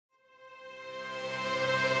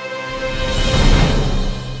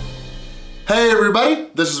Hey everybody,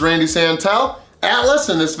 this is Randy Santel, Atlas,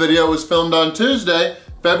 and this video was filmed on Tuesday,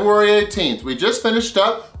 February 18th. We just finished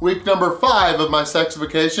up week number 5 of my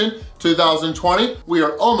Sexification 2020. We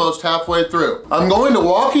are almost halfway through. I'm going to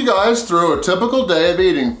walk you guys through a typical day of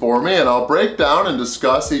eating for me, and I'll break down and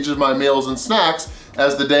discuss each of my meals and snacks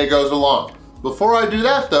as the day goes along. Before I do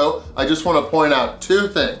that though, I just want to point out 2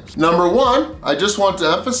 things. Number 1, I just want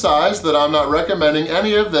to emphasize that I'm not recommending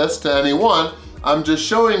any of this to anyone. I'm just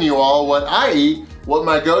showing you all what I eat, what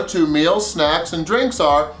my go-to meals, snacks, and drinks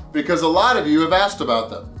are, because a lot of you have asked about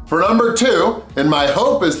them. For number 2, and my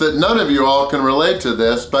hope is that none of you all can relate to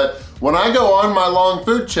this, but when I go on my long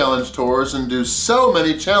food challenge tours and do so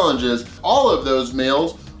many challenges, all of those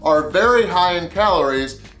meals are very high in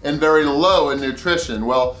calories and very low in nutrition.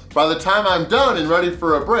 Well, by the time I'm done and ready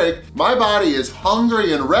for a break, my body is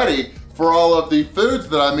hungry and ready for all of the foods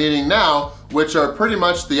that I'm eating now, which are pretty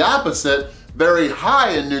much the opposite, very high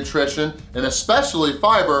in nutrition and especially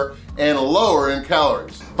fiber and lower in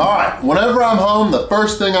calories. All right, whenever I'm home, the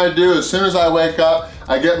first thing I do as soon as I wake up,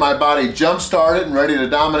 I get my body jump started and ready to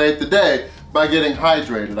dominate the day by getting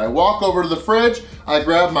hydrated. I walk over to the fridge, I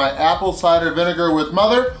grab my apple cider vinegar with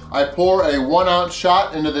mother, I pour a 1-ounce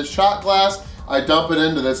shot into this shot glass, I dump it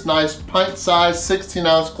into this nice pint-sized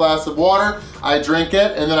 16-ounce glass of water, I drink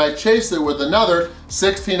it, and then I chase it with another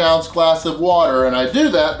 16-ounce glass of water. And I do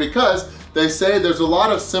that because they say there's a lot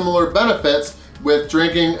of similar benefits with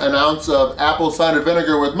drinking an ounce of apple cider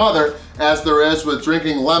vinegar with mother as there is with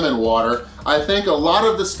drinking lemon water. I think a lot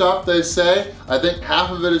of the stuff they say, I think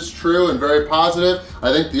half of it is true and very positive.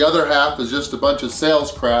 I think the other half is just a bunch of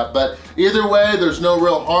sales crap, but either way, there's no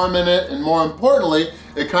real harm in it, and more importantly,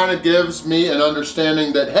 it kind of gives me an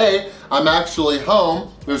understanding that, hey, I'm actually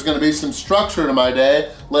home, there's gonna be some structure to my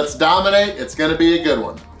day, let's dominate, it's gonna be a good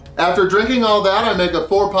one. After drinking all that, I make a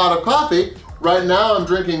 4-pot of coffee. Right now I'm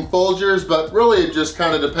drinking Folgers, but really it just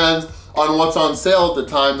kind of depends on what's on sale at the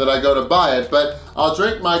time that I go to buy it. But I'll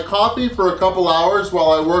drink my coffee for a couple hours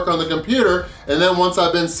while I work on the computer, and then once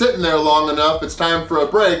I've been sitting there long enough, it's time for a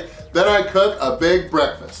break, then I cook a big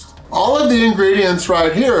breakfast. All of the ingredients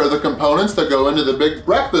right here are the components that go into the big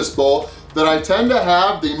breakfast bowl that I tend to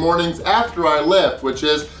have the mornings after I lift, which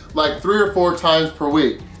is like 3 or 4 times per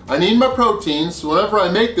week. I need my protein, so whenever I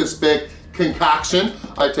make this big concoction,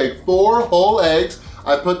 I take 4 whole eggs,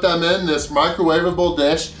 I put them in this microwavable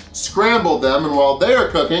dish, scramble them, and while they are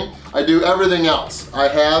cooking, I do everything else. I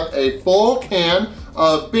have a full can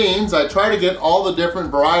of beans. I try to get all the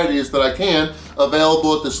different varieties that I can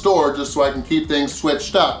available at the store just so I can keep things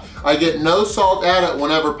switched up. I get no salt added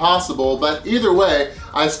whenever possible, but either way,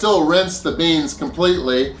 I still rinse the beans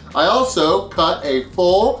completely. I also cut a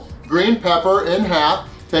full green pepper in half,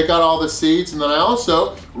 take out all the seeds, and then I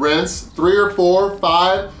also rinse 3 or 4,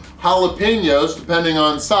 5 jalapenos, depending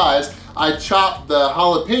on size. I chop the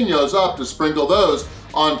jalapenos up to sprinkle those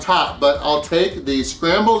on top, but I'll take the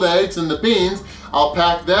scrambled eggs and the beans, I'll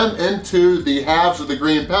pack them into the halves of the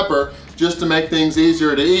green pepper just to make things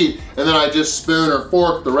easier to eat, and then I just spoon or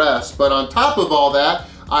fork the rest. But on top of all that,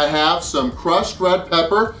 I have some crushed red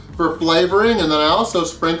pepper for flavoring, and then I also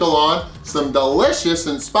sprinkle on some delicious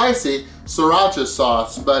and spicy sriracha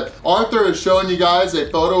sauce. But Arthur is showing you guys a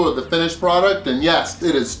photo of the finished product, and yes,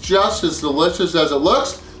 it is just as delicious as it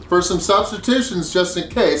looks. For some substitutions, just in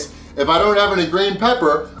case, if I don't have any green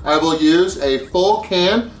pepper, I will use a full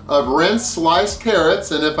can of rinsed sliced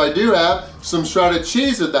carrots, and if I do have some shredded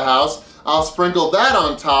cheese at the house, I'll sprinkle that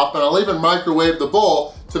on top, and I'll even microwave the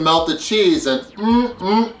bowl to melt the cheese, and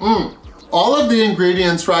All of the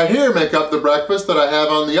ingredients right here make up the breakfast that I have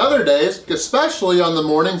on the other days, especially on the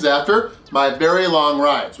mornings after my very long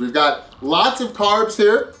rides. We've got lots of carbs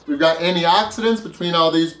here, we've got antioxidants between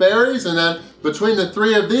all these berries, and then between the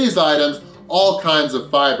 3 of these items, all kinds of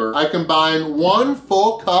fiber. I combine 1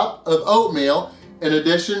 full cup of oatmeal in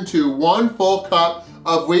addition to 1 full cup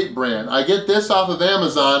of wheat bran. I get this off of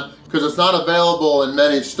Amazon because it's not available in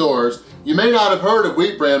many stores. You may not have heard of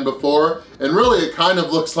wheat bran before, and really it kind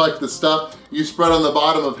of looks like the stuff you spread on the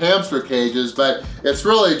bottom of hamster cages, but it's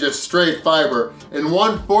really just straight fiber. In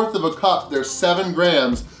 1/4 of a cup, there's 7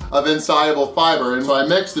 grams of insoluble fiber, and so I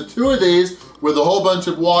mix the 2 of these with a whole bunch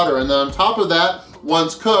of water, and then on top of that,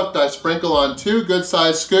 once cooked, I sprinkle on 2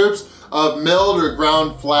 good-sized scoops of milled or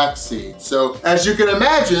ground flaxseed. So as you can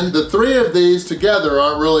imagine, the 3 of these together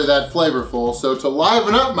aren't really that flavorful, so to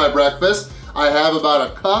liven up my breakfast, I have about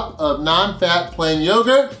a cup of non-fat plain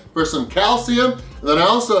yogurt for some calcium. And then I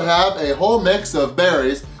also have a whole mix of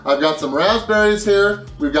berries. I've got some raspberries here,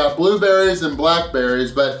 we've got blueberries and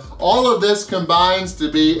blackberries, but all of this combines to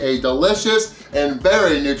be a delicious and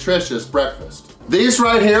very nutritious breakfast. These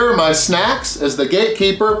right here are my snacks. As the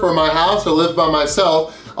gatekeeper for my house, I live by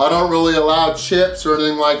myself. I don't really allow chips or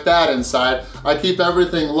anything like that inside. I keep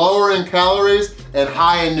everything lower in calories and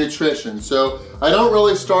high in nutrition. So I don't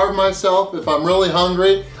really starve myself. If I'm really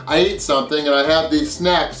hungry, I eat something and I have these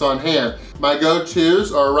snacks on hand. My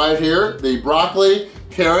go-tos are right here, the broccoli,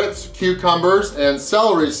 carrots, cucumbers, and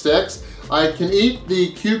celery sticks. I can eat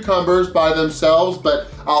the cucumbers by themselves, but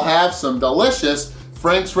I'll have some delicious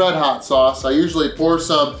Frank's Red Hot sauce. I usually pour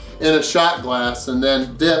some in a shot glass and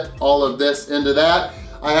then dip all of this into that.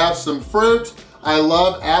 I have some fruit. I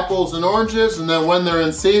love apples and oranges, and then when they're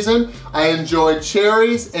in season, I enjoy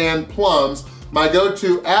cherries and plums. My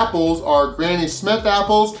go-to apples are Granny Smith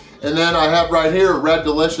apples, and then I have right here Red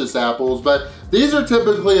Delicious apples, but these are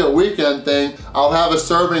typically a weekend thing. I'll have a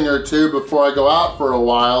serving or two before I go out for a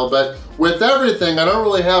while, but with everything, I don't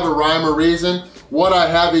really have a rhyme or reason what I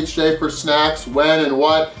have each day for snacks, when and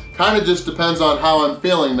what. Kind of just depends on how I'm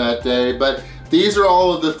feeling that day, but these are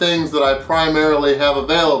all of the things that I primarily have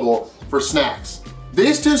available for snacks.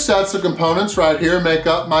 These two sets of components right here make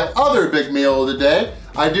up my other big meal of the day.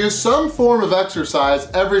 I do some form of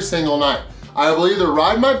exercise every single night. I will either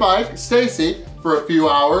ride my bike, Stacy, for a few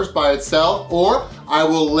hours by itself, or I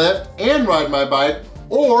will lift and ride my bike,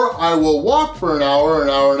 or I will walk for an hour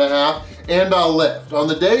and a half, and I'll lift. On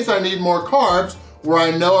the days I need more carbs, where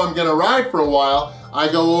I know I'm gonna ride for a while, I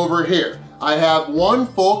go over here. I have 1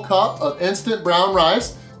 full cup of instant brown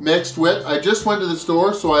rice mixed with, I just went to the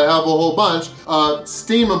store, so I have a whole bunch of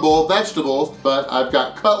steamable vegetables, but I've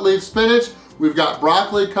got cut leaf spinach, we've got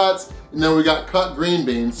broccoli cuts, and then we got cut green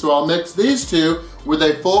beans. So I'll mix these two with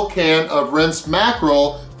a full can of rinsed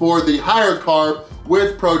mackerel for the higher carb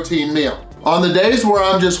with protein meal. On the days where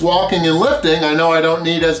I'm just walking and lifting, I know I don't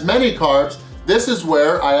need as many carbs, this is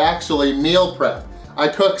where I actually meal prep. I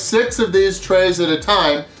cook 6 of these trays at a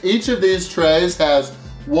time. Each of these trays has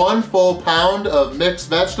 1 full pound of mixed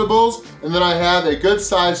vegetables, and then I have a good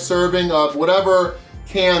sized serving of whatever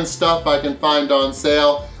canned stuff I can find on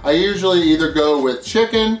sale. I usually either go with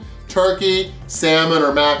chicken, turkey, salmon,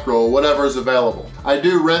 or mackerel, whatever is available. I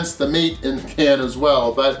do rinse the meat in the can as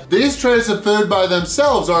well, but these trays of food by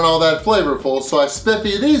themselves aren't all that flavorful, so I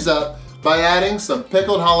spiffy these up by adding some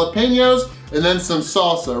pickled jalapenos and then some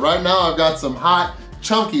salsa. Right now I've got some hot,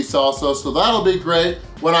 chunky salsa, so that'll be great.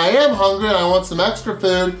 When I am hungry and I want some extra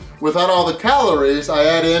food without all the calories, I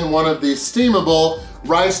add in one of these steamable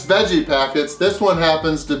rice veggie packets. This one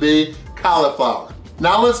happens to be cauliflower.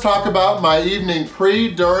 Now let's talk about my evening pre,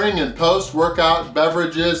 during, and post-workout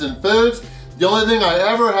beverages and foods. The only thing I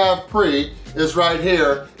ever have pre is right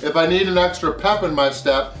here. If I need an extra pep in my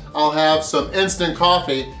step, I'll have some instant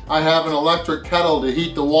coffee. I have an electric kettle to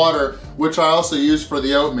heat the water, which I also use for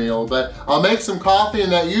the oatmeal, but I'll make some coffee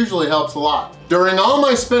and that usually helps a lot. During all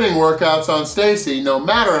my spinning workouts on Stacy, no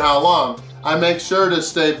matter how long, I make sure to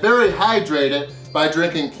stay very hydrated by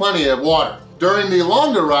drinking plenty of water. During the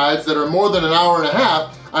longer rides that are more than an hour and a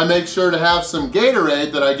half, I make sure to have some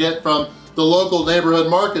Gatorade that I get from the local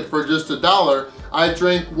neighborhood market for just $1. I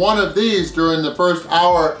drink one of these during the first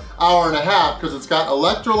hour, hour and a half, because it's got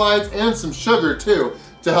electrolytes and some sugar too,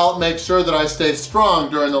 to help make sure that I stay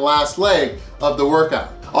strong during the last leg of the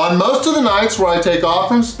workout. On most of the nights where I take off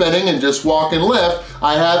from spinning and just walk and lift,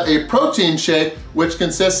 I have a protein shake which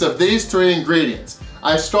consists of these 3 ingredients.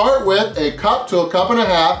 I start with a cup to a cup and a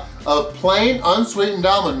half of plain unsweetened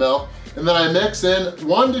almond milk, and then I mix in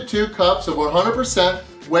 1 to 2 cups of 100%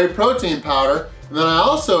 whey protein powder, and then I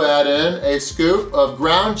also add in a scoop of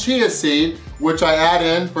ground chia seed, which I add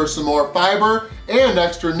in for some more fiber and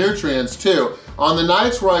extra nutrients too. On the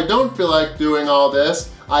nights where I don't feel like doing all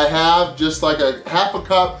this, I have just like a half a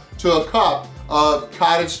cup to a cup of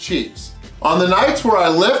cottage cheese. On the nights where I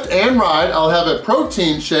lift and ride, I'll have a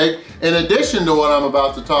protein shake in addition to what I'm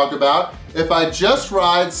about to talk about. If I just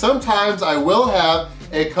ride, sometimes I will have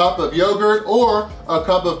a cup of yogurt or a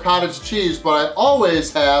cup of cottage cheese, but I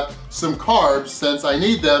always have some carbs since I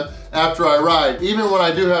need them after I ride, even when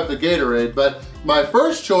I do have the Gatorade. But my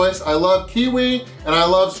first choice, I love kiwi and I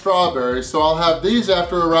love strawberries, so I'll have these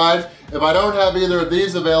after a ride. If I don't have either of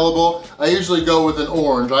these available, I usually go with an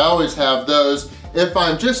orange. I always have those. If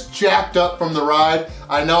I'm just jacked up from the ride,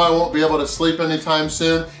 I know I won't be able to sleep anytime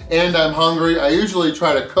soon, and I'm hungry, I usually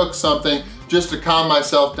try to cook something just to calm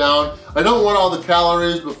myself down. I don't want all the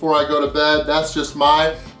calories before I go to bed. That's just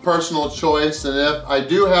my personal choice, and if I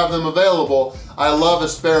do have them available, I love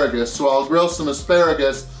asparagus, so I'll grill some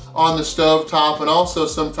asparagus on the stove top and also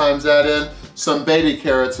sometimes add in some baby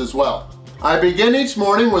carrots as well. I begin each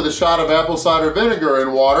morning with a shot of apple cider vinegar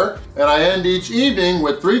in water, and I end each evening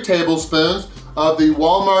with 3 tablespoons of the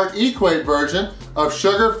Walmart Equate version of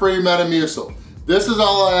sugar-free Metamucil. This is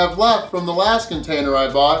all I have left from the last container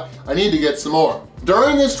I bought. I need to get some more.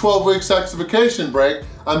 During this 12-week sexification break,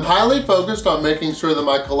 I'm highly focused on making sure that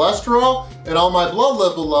my cholesterol and all my blood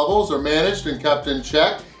lipid levels are managed and kept in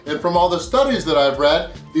check. And from all the studies that I've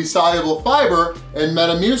read, the soluble fiber and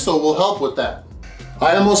Metamucil will help with that.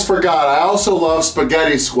 I almost forgot, I also love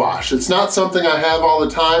spaghetti squash. It's not something I have all the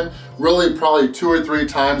time, really probably 2 or 3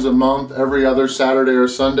 times a month, every other Saturday or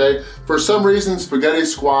Sunday. For some reason, spaghetti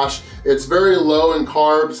squash, it's very low in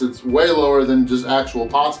carbs. It's way lower than just actual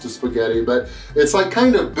pasta spaghetti, but it's like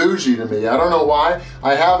kind of bougie to me. I don't know why.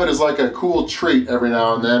 I have it as like a cool treat every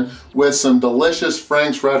now and then with some delicious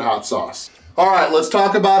Frank's Red Hot sauce. All right, let's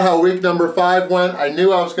talk about how week number 5 went. I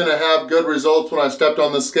knew I was gonna have good results when I stepped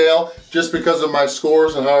on the scale just because of my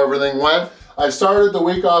scores and how everything went. I started the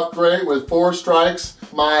week off great with 4 strikes.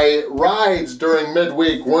 My rides during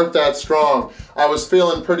midweek weren't that strong. I was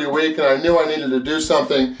feeling pretty weak and I knew I needed to do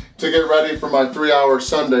something to get ready for my 3-hour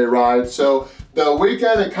Sunday ride. So the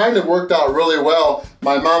weekend, it kind of worked out really well.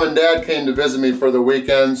 My mom and dad came to visit me for the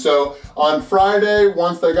weekend. So on Friday,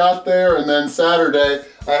 once they got there, and then Saturday,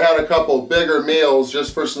 I had a couple bigger meals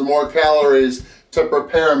just for some more calories to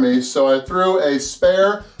prepare me. So I threw a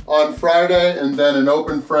spare on Friday and then an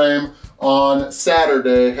open frame on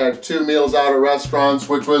Saturday. Had 2 meals out at restaurants,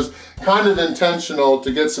 which was kind of intentional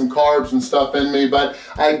to get some carbs and stuff in me, but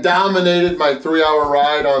I dominated my 3-hour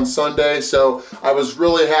ride on Sunday, so I was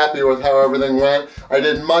really happy with how everything went. I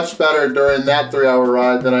did much better during that 3-hour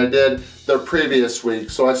ride than I did the previous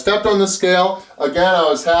week. So I stepped on the scale. Again, I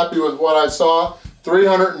was happy with what I saw.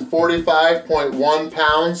 345.1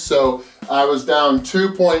 pounds, so I was down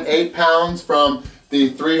 2.8 pounds from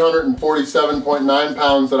the 347.9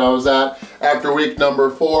 pounds that I was at after week number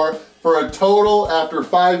 4. For a total, after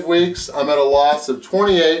 5 weeks, I'm at a loss of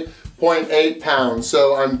 28.8 pounds.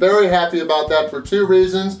 So I'm very happy about that for 2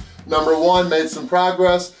 reasons. Number 1, made some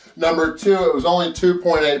progress. Number 2, it was only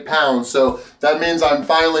 2.8 pounds. So that means I'm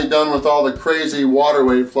finally done with all the crazy water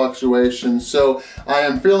weight fluctuations. So I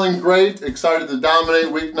am feeling great, excited to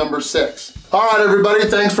dominate week number 6. All right, everybody,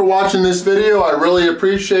 thanks for watching this video. I really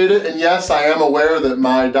appreciate it. And yes, I am aware that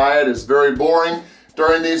my diet is very boring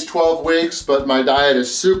during these 12 weeks, but my diet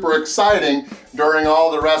is super exciting during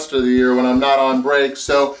all the rest of the year when I'm not on break.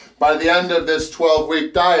 So by the end of this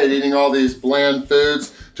 12-week diet, eating all these bland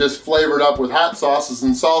foods, just flavored up with hot sauces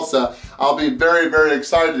and salsa, I'll be very, very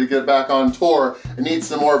excited to get back on tour and eat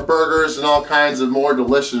some more burgers and all kinds of more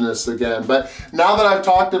deliciousness again. But now that I've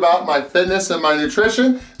talked about my fitness and my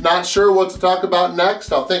nutrition, not sure what to talk about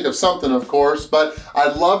next. I'll think of something, of course, but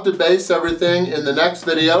I'd love to base everything in the next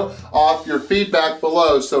video off your feedback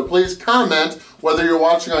below. So please comment, whether you're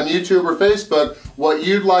watching on YouTube or Facebook, what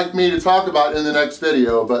you'd like me to talk about in the next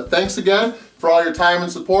video. But thanks again for all your time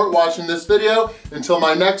and support watching this video. Until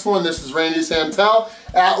my next one, this is Randy Santel,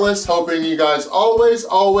 Atlas, hoping you guys always,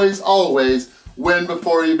 always, always win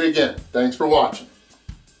before you begin. Thanks for watching.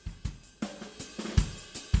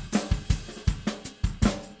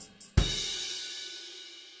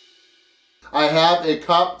 I have a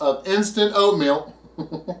cup of instant oatmeal.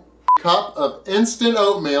 Cup of instant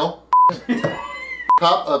oatmeal.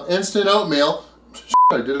 Cup of instant oatmeal.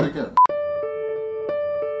 I did it again.